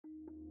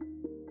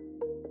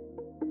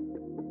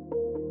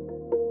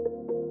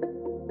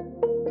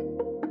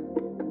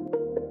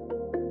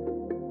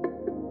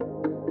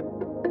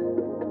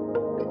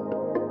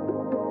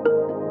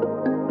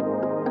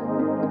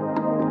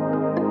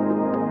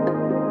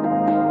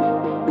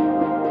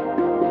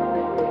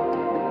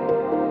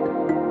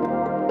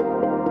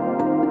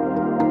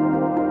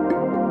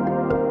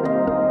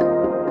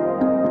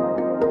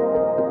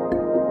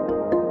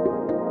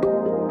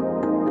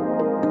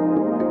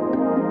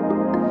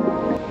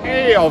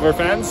Hey Oliver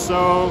fans,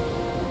 so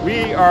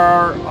we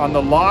are on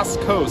the Lost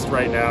Coast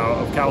right now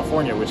of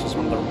California, which is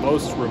one of the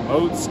most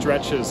remote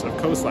stretches of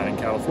coastline in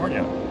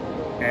California.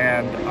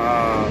 And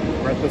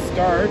we're at the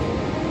start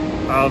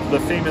of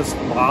the famous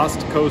Lost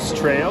Coast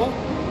Trail,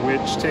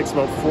 which takes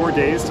about 4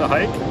 days to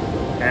hike.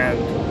 And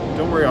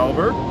don't worry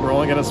Oliver, we're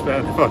only going to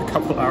spend about a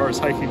couple hours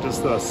hiking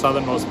just the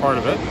southernmost part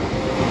of it.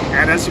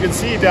 And as you can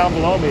see down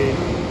below me,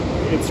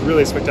 it's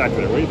really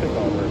spectacular. What do you think,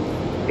 Oliver?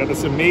 We've got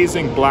this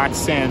amazing black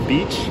sand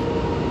beach.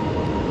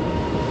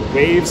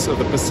 Waves of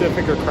the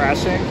Pacific are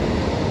crashing.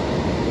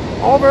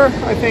 Oliver,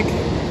 I think,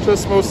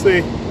 just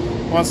mostly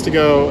wants to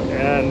go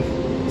and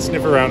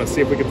sniff around and see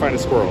if we can find a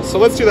squirrel. So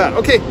let's do that.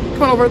 Okay,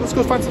 come on Oliver, let's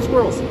go find some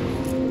squirrels.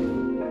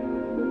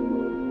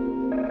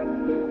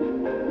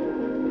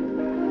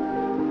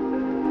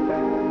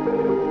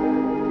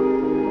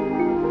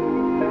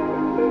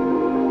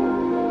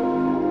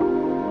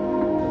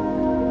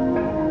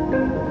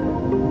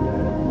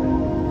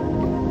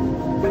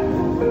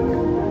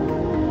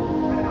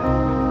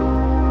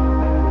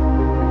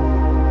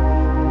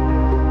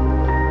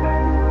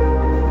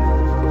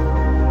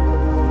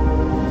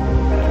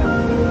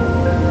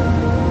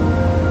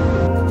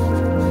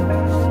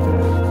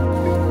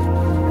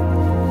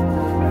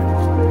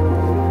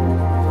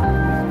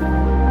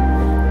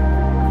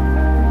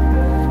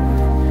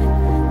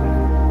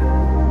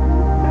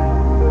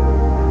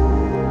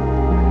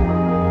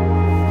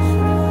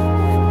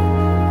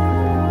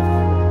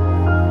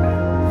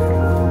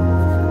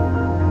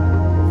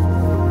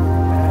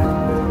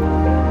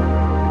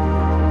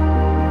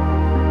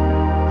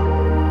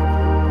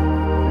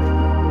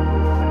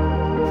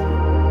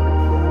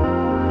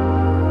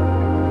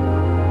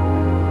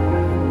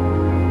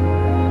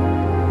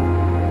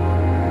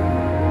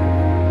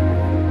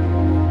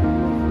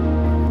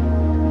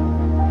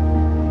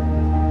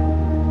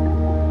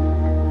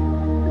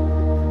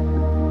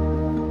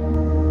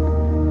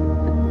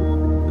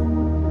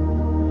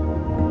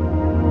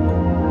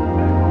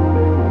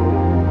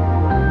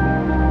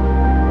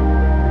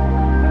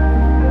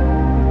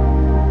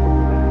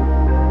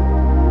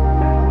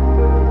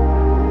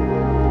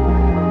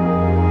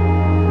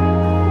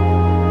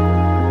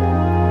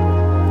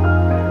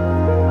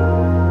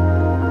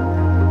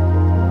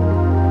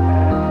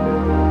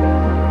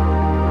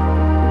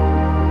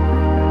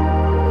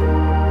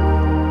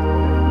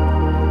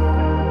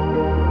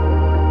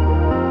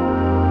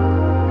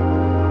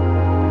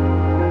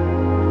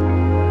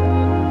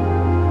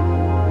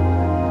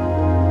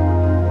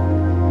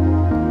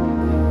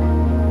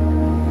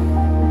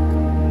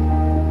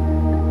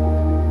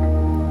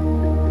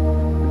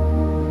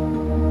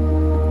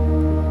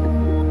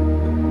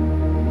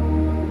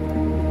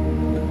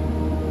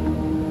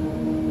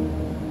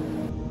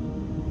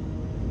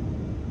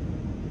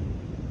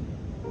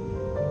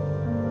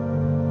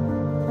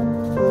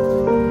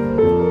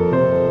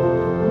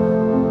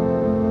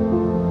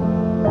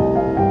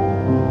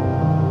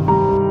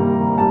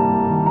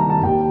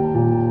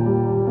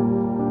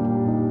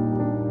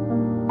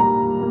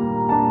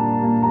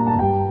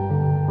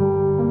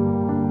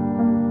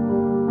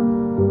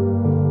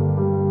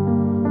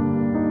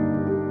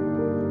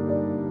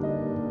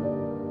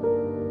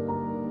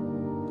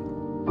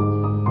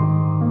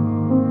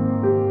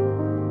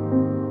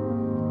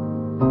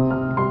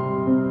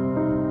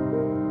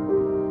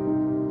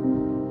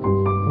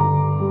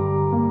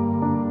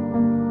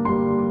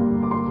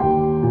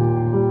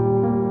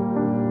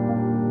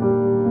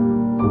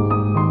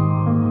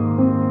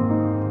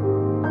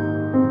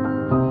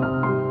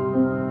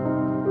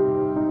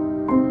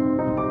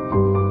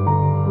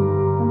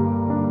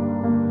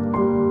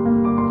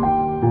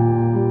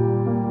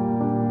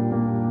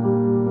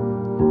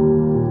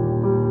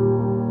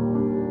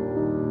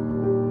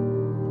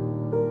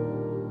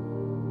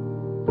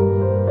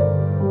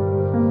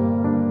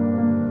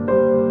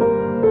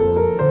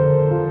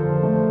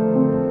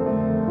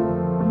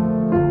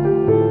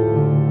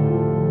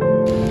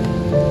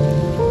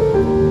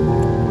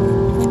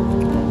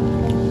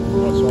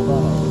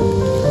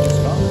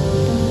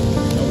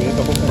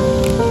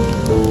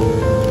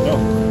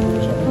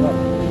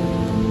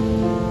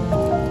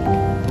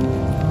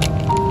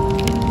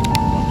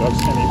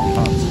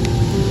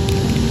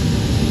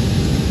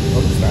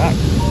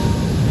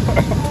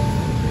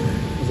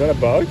 Is that a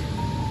bug?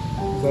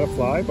 Is that a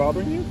fly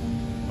bothering you?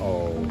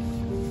 Oh.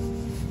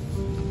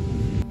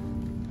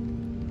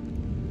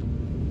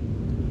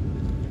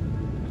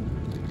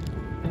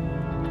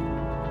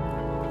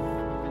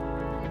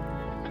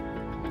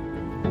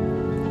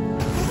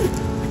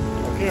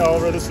 Okay,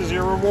 Oliver, this is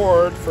your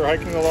reward for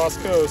hiking the Lost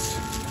Coast.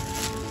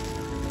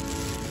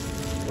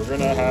 We're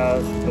gonna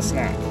have a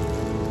snack.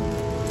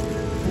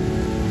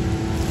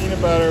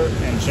 Peanut butter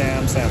and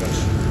jam sandwich.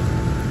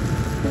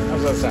 How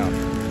does that sound?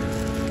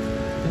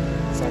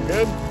 Sound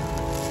good?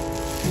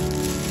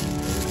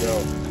 Let's go.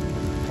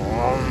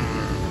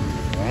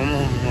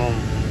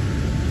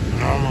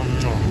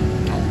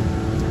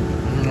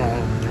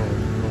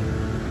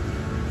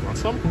 Want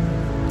some?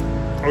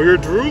 Oh, you're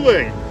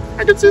drooling.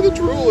 I can see the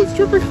drool. It's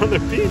dripping on the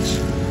beach.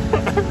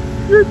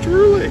 You're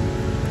drooling.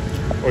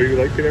 Oh, you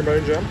like peanut butter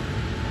and jam?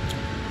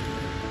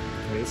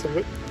 Need some of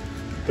it?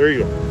 There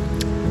you go.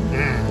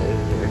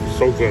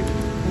 So good.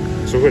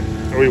 So good.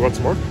 Oh, you want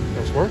some more?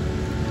 Want some more?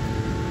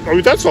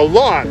 Oh, that's a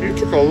lot. You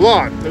took a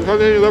lot. There's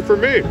not any left for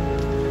me.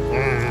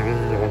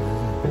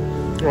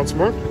 You want some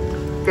more?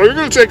 Oh, you're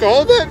going to take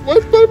all of that?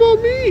 What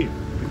about me?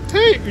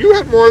 Hey, you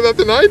had more of that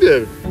than I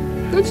did.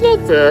 That's not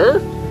fair.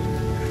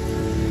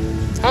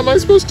 How am I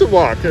supposed to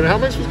walk? And how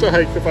am I supposed to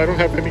hike if I don't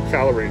have any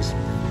calories?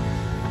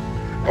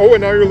 Oh,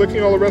 and now you're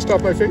licking all the rest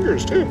off my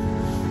fingers, too.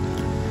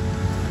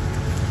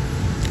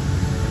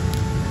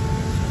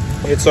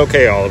 It's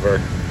okay, Oliver.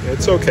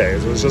 It's okay.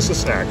 It was just a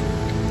snack.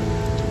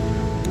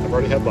 I've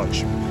already had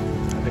lunch.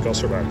 I think I'll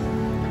survive.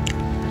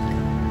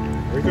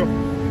 There we go.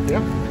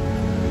 Yeah.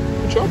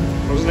 Good job.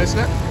 That was a nice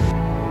snack.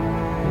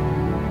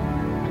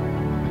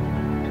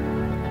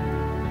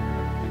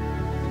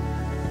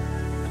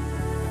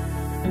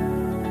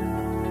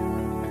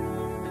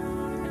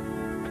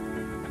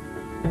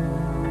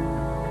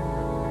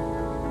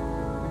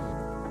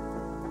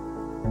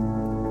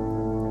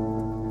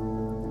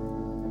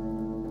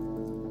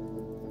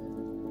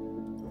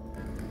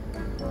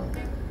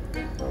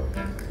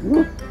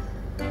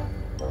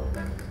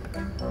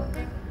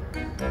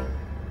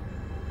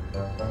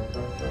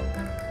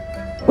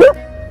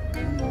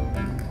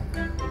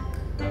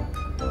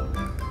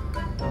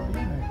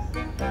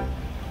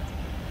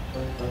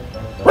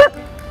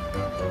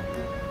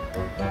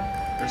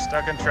 We're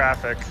stuck in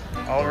traffic.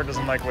 Oliver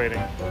doesn't like waiting.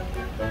 Is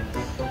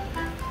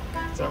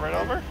that right,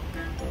 Oliver?